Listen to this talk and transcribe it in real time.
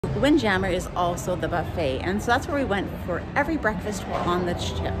Windjammer is also the buffet, and so that's where we went for every breakfast while on the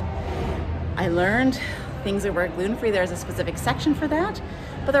ship. I learned things that were gluten-free. There's a specific section for that,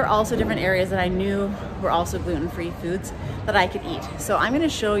 but there are also different areas that I knew were also gluten-free foods that I could eat. So I'm going to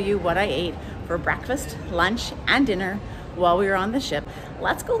show you what I ate for breakfast, lunch, and dinner while we were on the ship.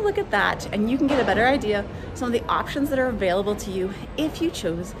 Let's go look at that, and you can get a better idea of some of the options that are available to you if you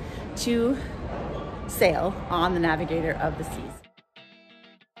chose to sail on the Navigator of the Seas.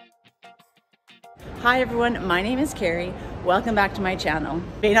 Hi everyone, my name is Carrie. Welcome back to my channel.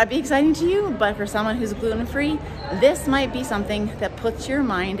 It may not be exciting to you, but for someone who's gluten-free, this might be something that puts your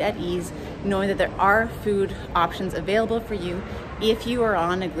mind at ease, knowing that there are food options available for you if you are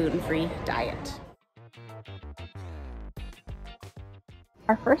on a gluten-free diet.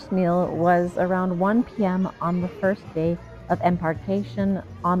 Our first meal was around 1 p.m. on the first day of embarkation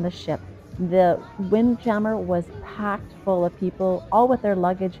on the ship. The Windjammer was packed full of people, all with their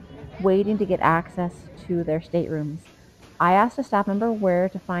luggage, waiting to get access to their staterooms. I asked a staff member where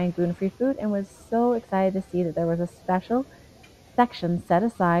to find gluten-free food and was so excited to see that there was a special section set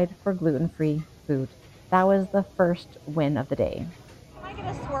aside for gluten-free food. That was the first win of the day. Can I get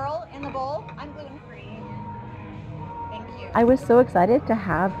a swirl in the bowl? I'm gluten-free. Thank you. I was so excited to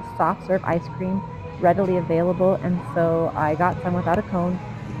have soft serve ice cream readily available, and so I got some without a cone.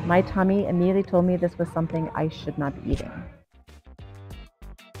 My tummy immediately told me this was something I should not be eating.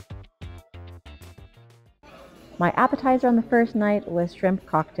 My appetizer on the first night was shrimp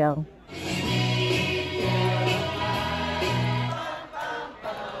cocktail.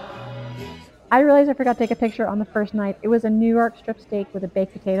 I realized I forgot to take a picture on the first night. It was a New York strip steak with a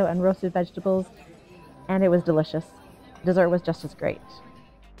baked potato and roasted vegetables, and it was delicious. Dessert was just as great.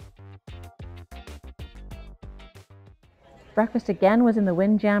 Breakfast again was in the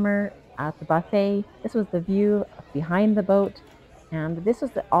Windjammer at the buffet. This was the view behind the boat. And this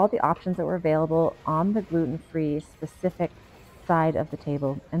was all the options that were available on the gluten-free specific side of the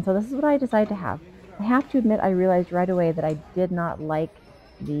table. And so this is what I decided to have. I have to admit, I realized right away that I did not like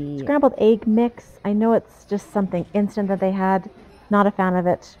the scrambled egg mix. I know it's just something instant that they had. Not a fan of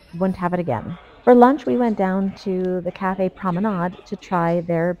it. Wouldn't have it again. For lunch, we went down to the cafe Promenade to try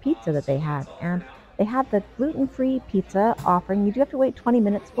their pizza that they had. And they had the gluten-free pizza offering. You do have to wait 20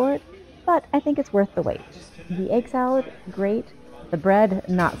 minutes for it, but I think it's worth the wait. The egg salad, great. The bread,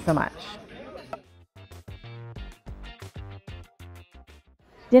 not so much.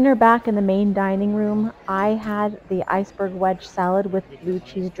 Dinner back in the main dining room. I had the iceberg wedge salad with blue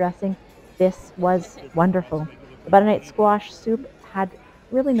cheese dressing. This was wonderful. The butternut squash soup had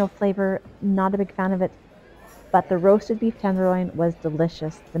really no flavor, not a big fan of it, but the roasted beef tenderloin was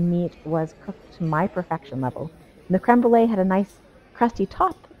delicious. The meat was cooked to my perfection level. And the creme brulee had a nice crusty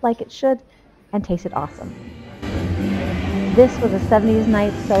top like it should and tasted awesome. This was a 70s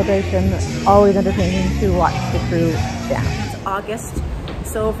night celebration, always entertaining to watch the crew dance. It's August,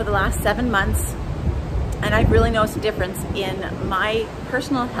 so for the last 7 months, and I've really noticed a difference in my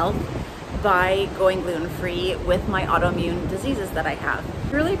personal health by going gluten-free with my autoimmune diseases that I have.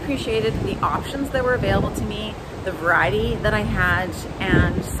 I really appreciated the options that were available to me, the variety that I had,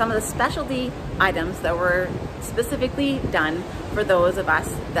 and some of the specialty items that were specifically done for those of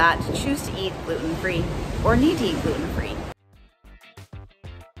us that choose to eat gluten-free or need to eat gluten-free.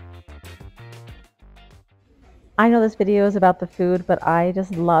 I know this video is about the food, but I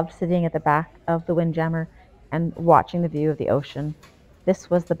just loved sitting at the back of the Windjammer and watching the view of the ocean.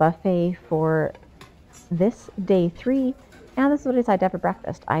 This was the buffet for this day 3, and this is what I decided to have for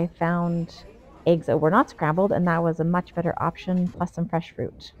breakfast. I found eggs that were not scrambled, and that was a much better option, plus some fresh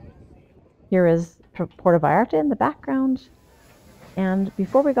fruit. Here is Puerto Vallarta in the background. And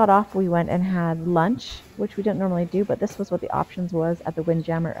before we got off, we went and had lunch, which we don't normally do, but this was what the options was at the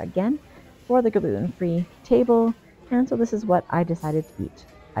Windjammer again for the gluten-free table. And so this is what I decided to eat.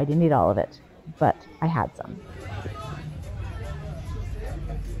 I didn't eat all of it, but I had some.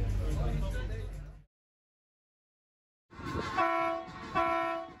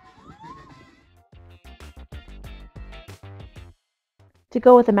 To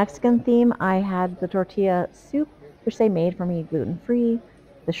go with the Mexican theme, I had the tortilla soup, which they made for me gluten-free.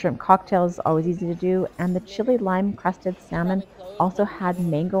 The shrimp cocktail is always easy to do, and the chili lime crusted salmon also had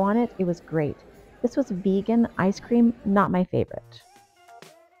mango on it. It was great. This was vegan ice cream, not my favorite.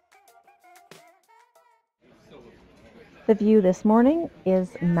 The view this morning is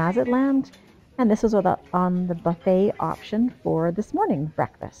Mazatlan, and this was on the buffet option for this morning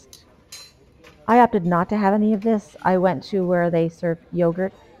breakfast. I opted not to have any of this. I went to where they serve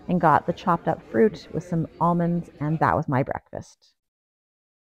yogurt and got the chopped up fruit with some almonds, and that was my breakfast.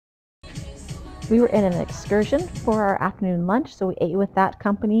 We were in an excursion for our afternoon lunch, so we ate with that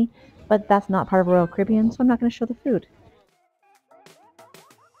company, but that's not part of Royal Caribbean, so I'm not going to show the food.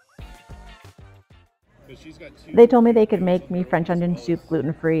 They told me they could make me French onion soup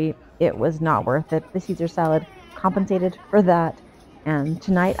gluten-free. It was not worth it. The Caesar salad compensated for that. And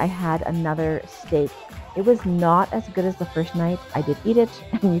tonight I had another steak. It was not as good as the first night. I did eat it,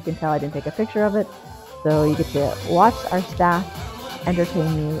 and you can tell I didn't take a picture of it. So you get to watch our staff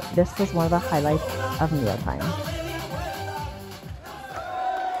entertain you. This was one of the highlights of mealtime.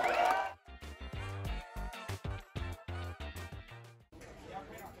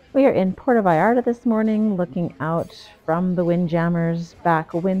 We are in Puerto Vallarta this morning, looking out from the Windjammer's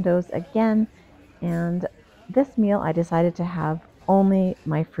back windows again. And this meal, I decided to have only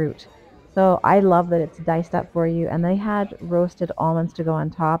my fruit. So I love that it's diced up for you, and they had roasted almonds to go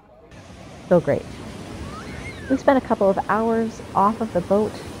on top. So great. We spent a couple of hours off of the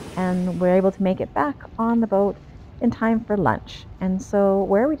boat, and we're able to make it back on the boat in time for lunch. And so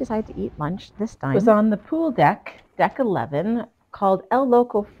where we decided to eat lunch this time was on the pool deck, deck 11, called El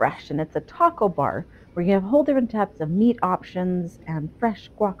Loco Fresh, and it's a taco bar where you have whole different types of meat options and fresh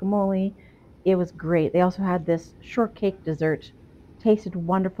guacamole. It was great. They also had this shortcake dessert. Tasted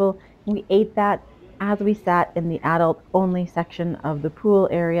wonderful. And we ate that as we sat in the adult only section of the pool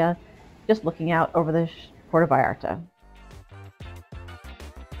area, just looking out over the Puerto Vallarta.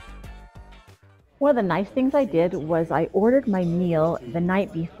 One of the nice things I did was I ordered my meal the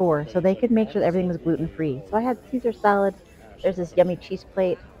night before so they could make sure that everything was gluten-free. So I had Caesar salad, there's this yummy cheese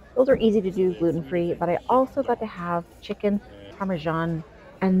plate. Those are easy to do gluten-free, but I also got to have chicken parmesan,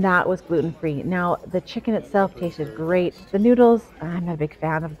 and that was gluten-free. Now, the chicken itself tasted great. The noodles, I'm not a big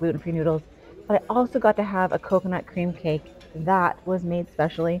fan of gluten-free noodles, but I also got to have a coconut cream cake that was made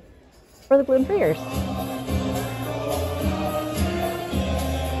specially for the gluten-freers.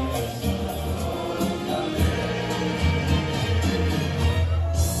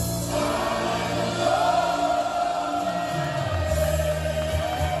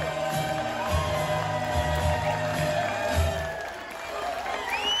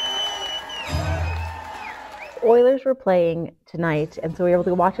 Oilers were playing tonight, and so we were able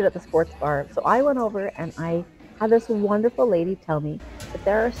to watch it at the sports bar. So I went over and I had this wonderful lady tell me that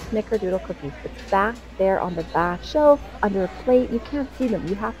there are Snickerdoodle cookies. It's back there on the back shelf under a plate. You can't see them.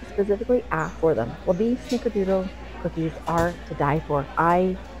 You have to specifically ask for them. Well, these Snickerdoodle cookies are to die for.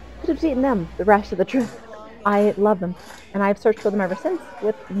 I could have eaten them the rest of the trip. I love them, and I've searched for them ever since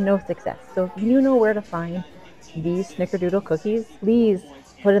with no success. So if you know where to find these Snickerdoodle cookies, please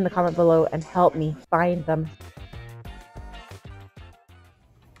put it in the comment below and help me find them.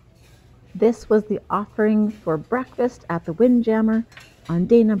 This was the offering for breakfast at the Windjammer on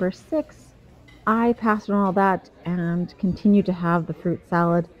day number 6. I passed on all that and continued to have the fruit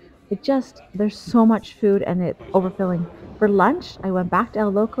salad. There's so much food and it's overfilling. For lunch, I went back to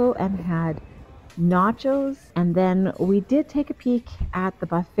El Loco and had nachos, and then we did take a peek at the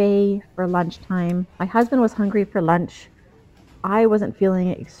buffet for lunchtime. My husband was hungry for lunch. I wasn't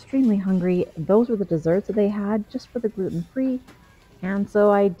feeling extremely hungry. Those were the desserts that they had just for the gluten-free, and so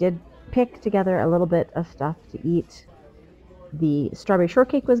I did pick together a little bit of stuff to eat. The strawberry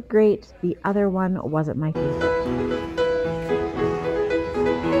shortcake was great. The other one wasn't my favorite.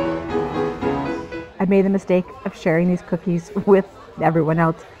 I made the mistake of sharing these cookies with everyone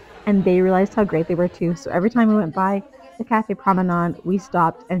else, and they realized how great they were too. So every time we went by the Cafe Promenade, we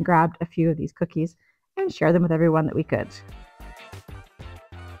stopped and grabbed a few of these cookies and shared them with everyone that we could.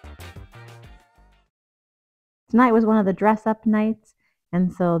 Tonight was one of the dress-up nights,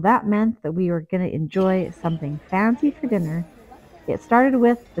 and so that meant that we were going to enjoy something fancy for dinner. It started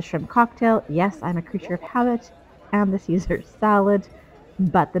with the shrimp cocktail. Yes, I'm a creature of habit, and the Caesar salad.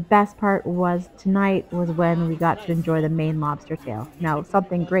 But the best part was tonight was when we got to enjoy the Maine lobster tail. Now,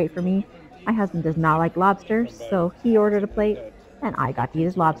 something great for me. My husband does not like lobsters, so he ordered a plate, and I got to eat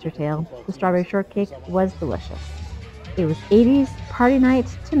his lobster tail. The strawberry shortcake was delicious. It was 80s party night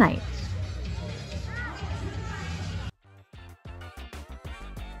tonight.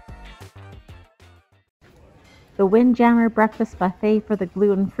 The Windjammer breakfast buffet for the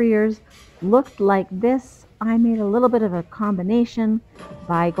gluten-freers looked like this. I made a little bit of a combination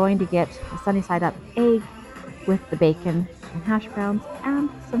by going to get a sunny side up egg with the bacon and hash browns and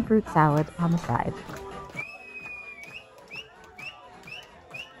some fruit salad on the side.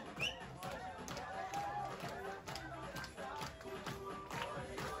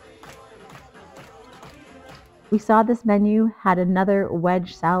 We saw this menu had another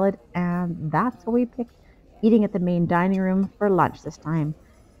wedge salad, and that's what we picked, eating at the main dining room for lunch this time.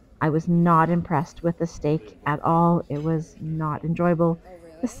 I was not impressed with the steak at all. It was not enjoyable.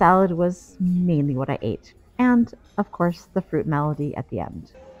 The salad was mainly what I ate, and of course the fruit melody at the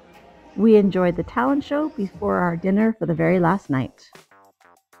end. We enjoyed the talent show before our dinner for the very last night.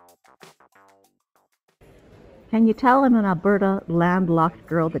 Can you tell I'm an Alberta landlocked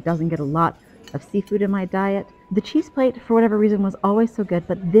girl that doesn't get a lot of seafood in my diet? The cheese plate, for whatever reason, was always so good,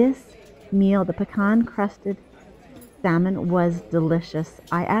 but this meal, the pecan crusted salmon, was delicious.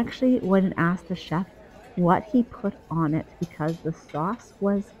 I actually went and asked the chef what he put on it because the sauce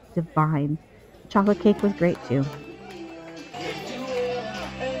was divine. The chocolate cake was great too.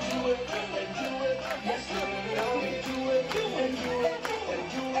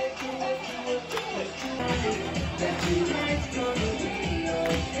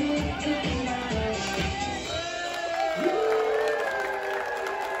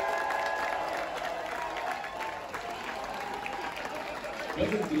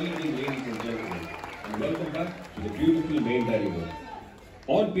 Pleasant good evening, ladies and gentlemen, and welcome back to the beautiful main dining room.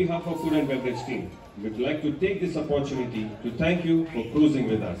 On behalf of Food and Beverage team, we'd like to take this opportunity to thank you for cruising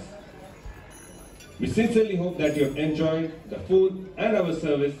with us. We sincerely hope that you have enjoyed the food and our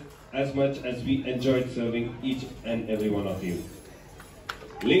service as much as we enjoyed serving each and every one of you.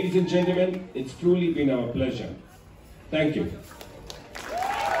 Ladies and gentlemen, it's truly been our pleasure. Thank you.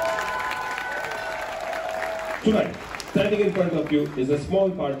 Tonight, standing in front of you is a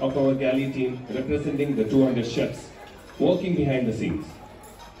small part of our galley team representing the 200 chefs working behind the scenes.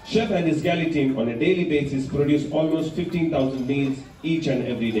 Chef and his galley team on a daily basis produce almost 15,000 meals each and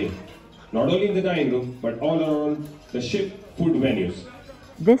every day. Not only in the dining room, but all around the ship food venues.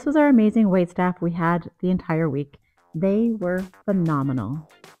 This was our amazing waitstaff we had the entire week. They were phenomenal.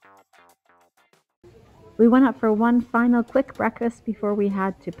 We went up for one final quick breakfast before we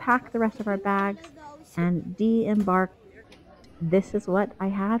had to pack the rest of our bags and de-embark. This is what I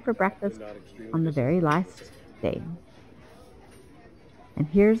had for breakfast on the very last day. And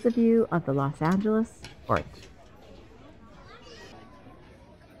here's the view of the Los Angeles port.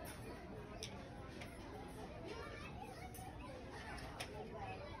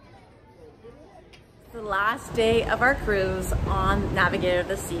 The last day of our cruise on Navigator of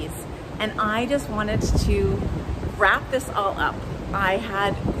the Seas, and I just wanted to wrap this all up. I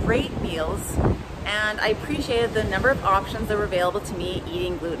had great meals, and I appreciated the number of options that were available to me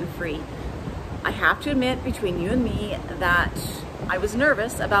eating gluten-free. I have to admit, between you and me, that I was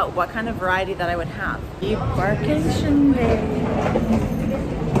nervous about what kind of variety that I would have. Embarkation day.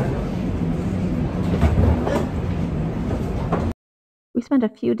 We spent a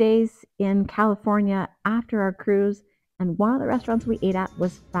few days in California after our cruise, and one of the restaurants we ate at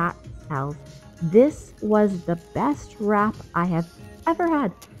was Fat Sal's. This was the best wrap I have ever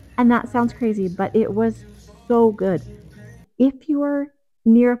had. And that sounds crazy, but it was so good. If you are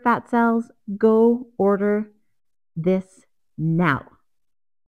near Fat Sal's, go order this now.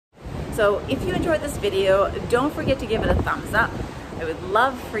 So if you enjoyed this video, don't forget to give it a thumbs up. I would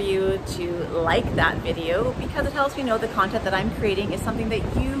love for you to like that video because it helps me know the content that I'm creating is something that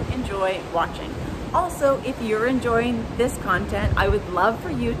you enjoy watching. Also, if you're enjoying this content, I would love for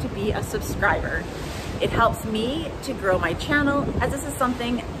you to be a subscriber. It helps me to grow my channel, as this is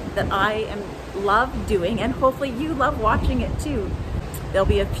something that I love doing, and hopefully you love watching it too. There'll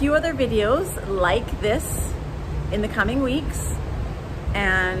be a few other videos like this in the coming weeks,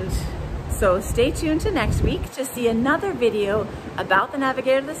 and so stay tuned to next week to see another video about the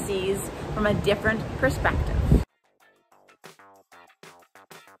Navigator of the Seas from a different perspective.